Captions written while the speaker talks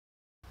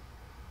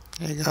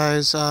Hey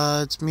guys,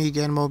 it's me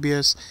again,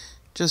 Mobius.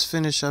 Just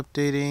finished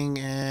updating,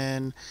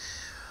 and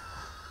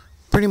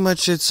pretty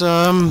much it's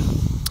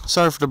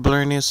sorry for the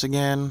blurriness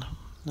again.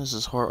 This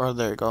is horror. Oh,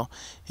 there you go.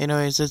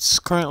 Anyways, it's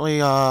currently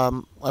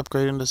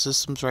upgrading the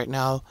systems right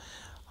now.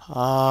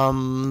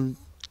 Um,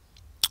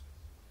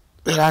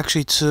 it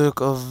actually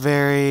took a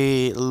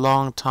very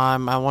long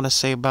time. I want to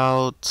say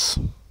about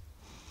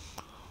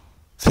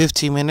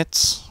 15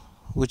 minutes,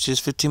 which is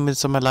 15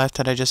 minutes of my life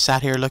that I just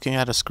sat here looking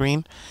at a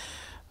screen.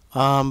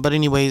 But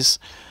anyways,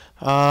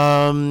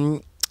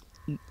 um,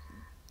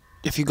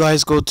 if you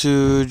guys go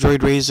to Droid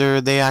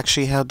RAZR, they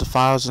actually have the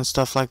files and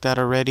stuff like that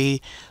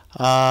already,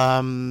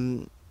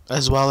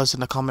 as well as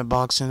in the comment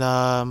box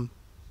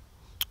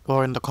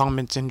or in the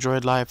comments in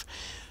Droid Live.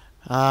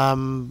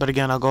 But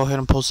again, I'll go ahead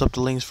and post up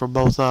the links for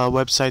both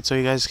websites so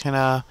you guys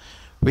can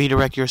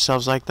redirect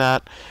yourselves like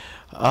that.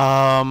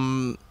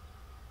 Um,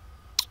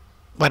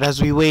 but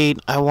as we wait,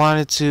 I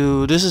wanted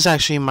to. This is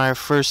actually my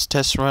first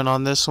test run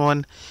on this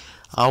one.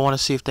 I want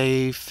to see if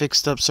they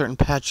fixed up certain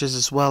patches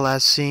as well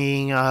as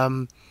seeing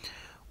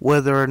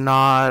whether or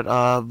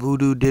not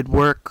Voodoo did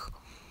work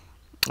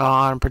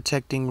on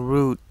protecting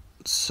root.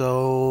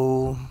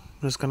 So I'm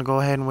just gonna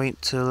go ahead and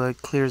wait till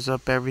it clears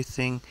up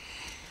everything.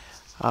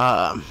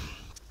 Um,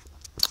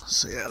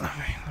 so yeah,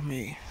 let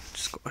me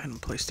just go ahead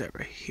and place that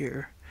right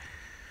here.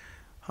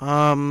 So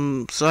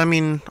I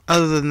mean,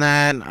 other than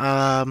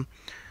that,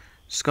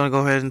 just gonna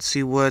go ahead and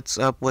see what's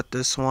up with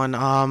this one.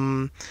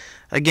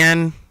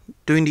 Again,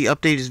 doing the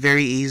update is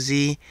very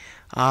easy.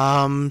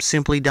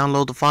 Simply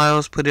download the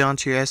files, put it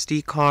onto your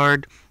SD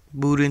card,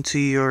 boot into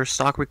your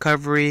stock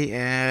recovery,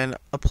 and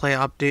apply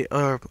update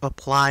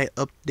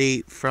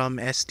from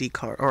SD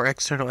card or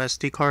external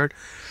SD card.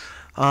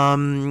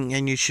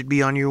 And you should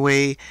be on your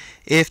way.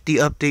 If the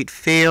update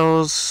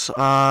fails,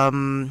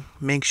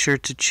 make sure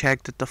to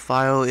check that the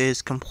file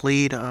is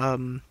complete,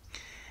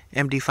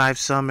 MD5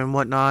 sum and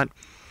whatnot.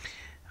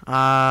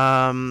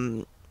 Now,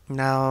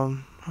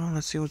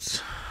 let's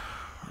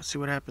see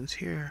what happens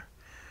here.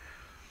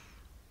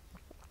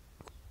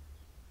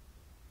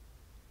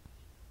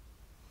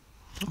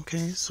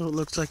 Okay, so it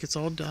looks like it's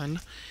all done.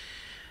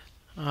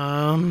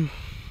 Don't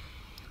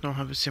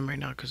have a sim right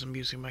now because I'm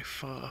using my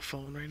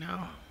phone right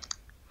now.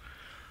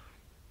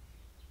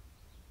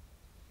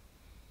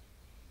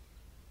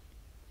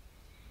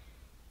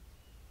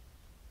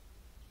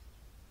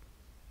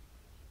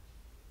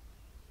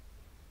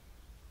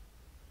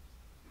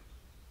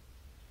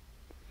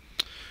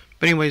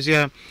 But anyways,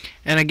 yeah.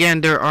 And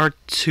again, there are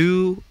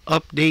two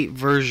update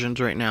versions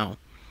right now.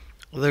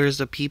 There's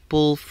the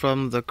people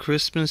from the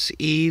Christmas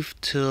Eve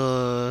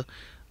to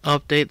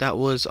update that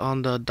was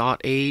on the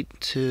 .8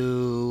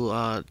 to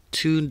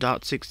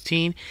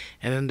 2.16,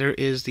 and then there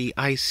is the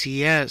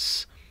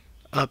ICS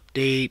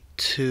update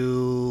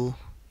to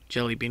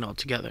Jelly Bean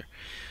altogether.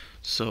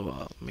 So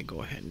let me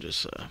go ahead and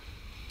just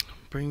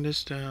bring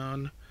this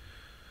down.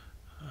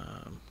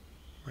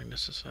 Bring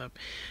this up.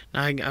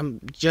 Now I'm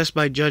just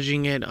by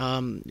judging it,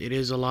 it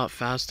is a lot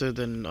faster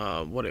than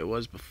what it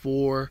was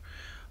before.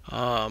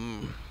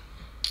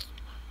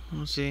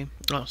 Let's see.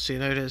 Oh, see,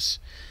 there it is.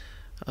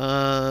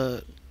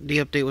 The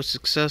update was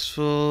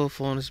successful.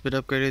 Phone has been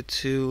upgraded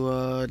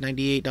to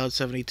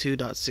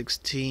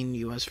 98.72.16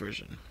 US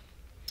version.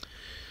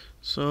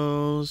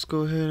 So let's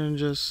go ahead and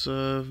just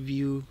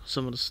view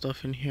some of the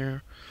stuff in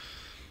here.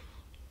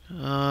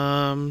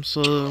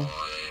 So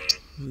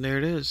there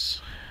it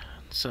is.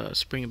 It's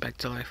springing back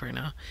to life right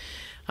now.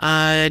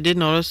 I did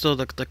notice though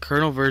that the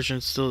kernel version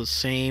is still the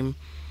same.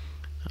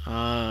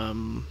 I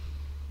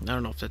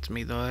don't know if that's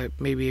me though.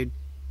 Maybe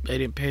I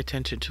didn't pay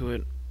attention to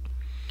it.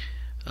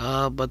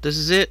 But this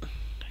is it.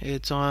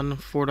 It's on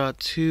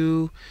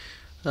 4.2.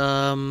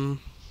 Let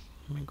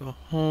me go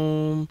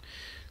home.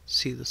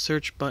 See the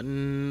search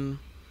button.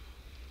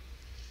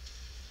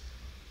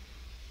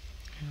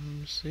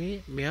 And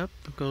see, yep,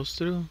 it goes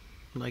through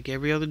like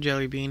every other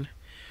Jelly Bean.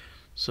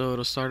 So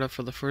it'll start up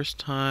for the first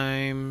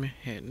time.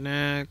 Hit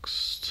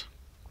next.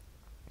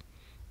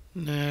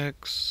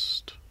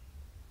 Next.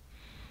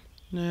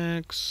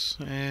 Next.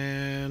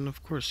 And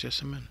of course,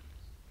 yes, I'm in.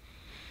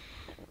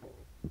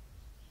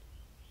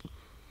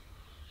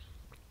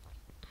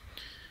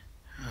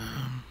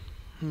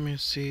 Let me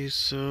see.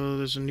 So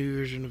there's a new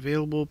version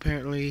available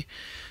apparently.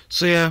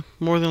 So yeah,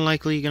 more than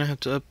likely you're gonna have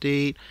to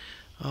update.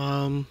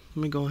 Let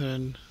me go ahead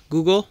and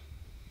Google.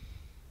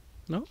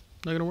 No,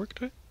 not gonna work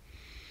today.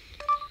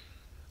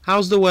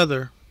 How's the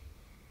weather?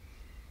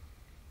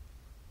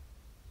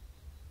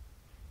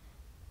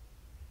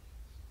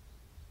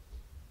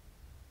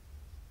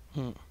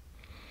 Well,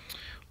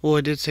 I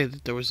did say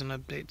that there was an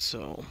update,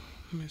 so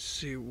let me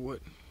see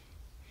what.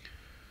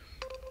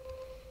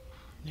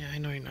 Yeah, I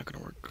know you're not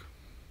gonna work.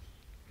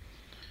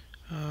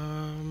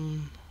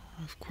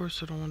 Of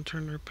course I don't want to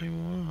turn the replay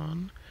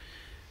on.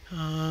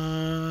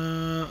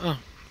 Oh,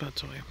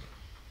 that's why.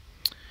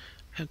 I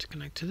had to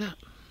connect to that.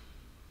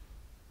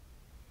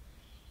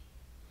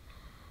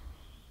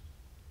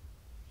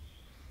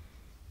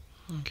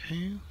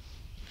 Okay.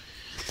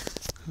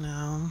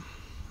 Now,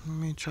 let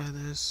me try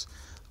this.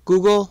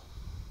 Google,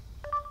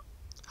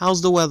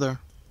 How's the weather?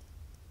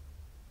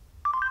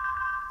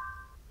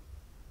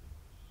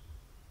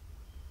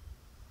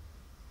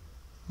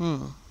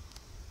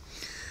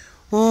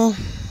 Well,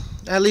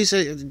 at least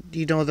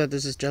you know that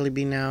this is Jelly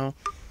Bean now.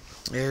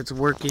 It's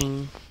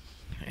working,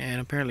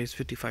 and apparently it's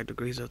 55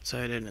 degrees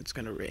outside, and it's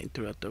gonna rain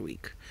throughout the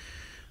week.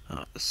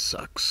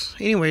 Sucks.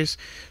 Anyways,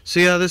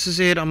 so yeah, this is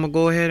it. I'm gonna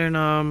go ahead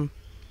and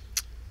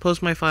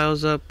post my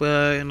files up,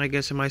 and I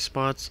guess in my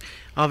spots.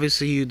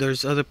 Obviously,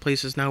 there's other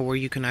places now where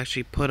you can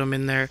actually put them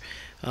in there.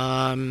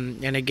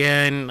 And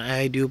again,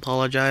 I do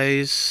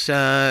apologize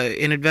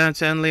in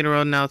advance and later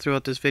on now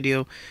throughout this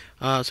video.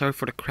 Sorry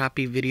for the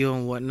crappy video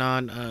and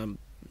whatnot.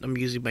 I'm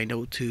using my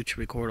Note 2 to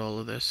record all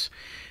of this.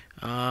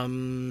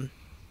 Oh,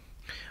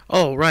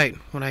 right,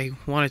 when I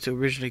wanted to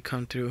originally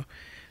come through.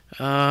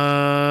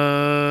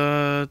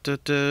 Nope,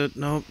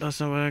 that's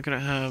not what I'm gonna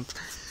have.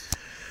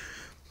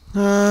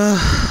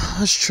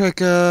 Let's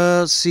check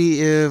out,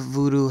 see if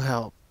Voodoo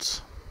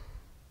helped.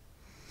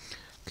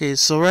 Okay,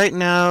 so right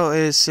now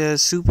it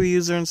says super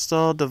user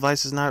installed,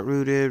 device is not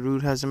rooted,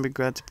 root hasn't been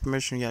granted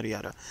permission, yada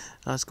yada.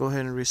 Let's go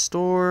ahead and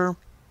restore.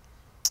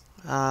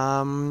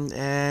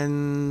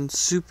 And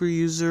super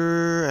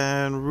user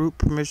and root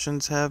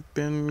permissions have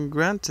been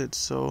granted,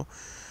 so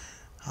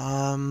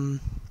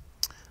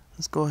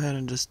let's go ahead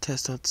and just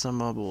test out some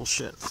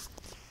bullshit.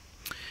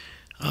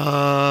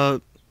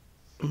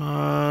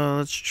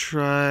 Let's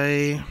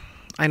try.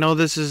 I know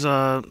this is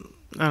I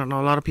don't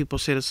know. A lot of people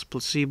say this is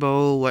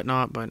placebo,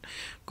 whatnot, but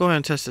go ahead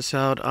and test this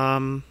out.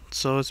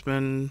 So it's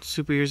been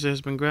super user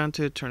has been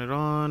granted. Turn it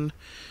on.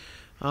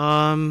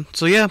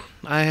 So yeah,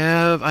 I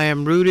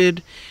am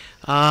rooted.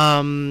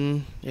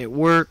 It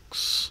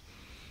works.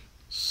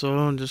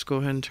 So just go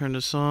ahead and turn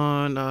this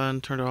on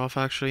and turn it off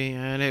actually,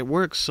 and it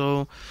works.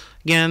 So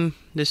again,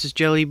 this is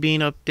Jelly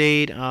Bean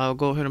update. I'll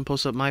go ahead and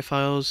post up my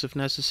files if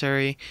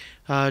necessary,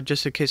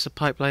 just in case the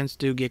pipelines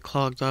do get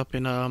clogged up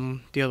in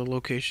the other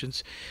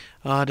locations.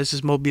 This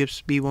is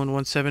Mobius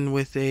B117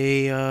 with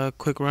a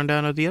quick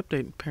rundown of the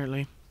update.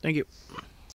 Apparently, thank you.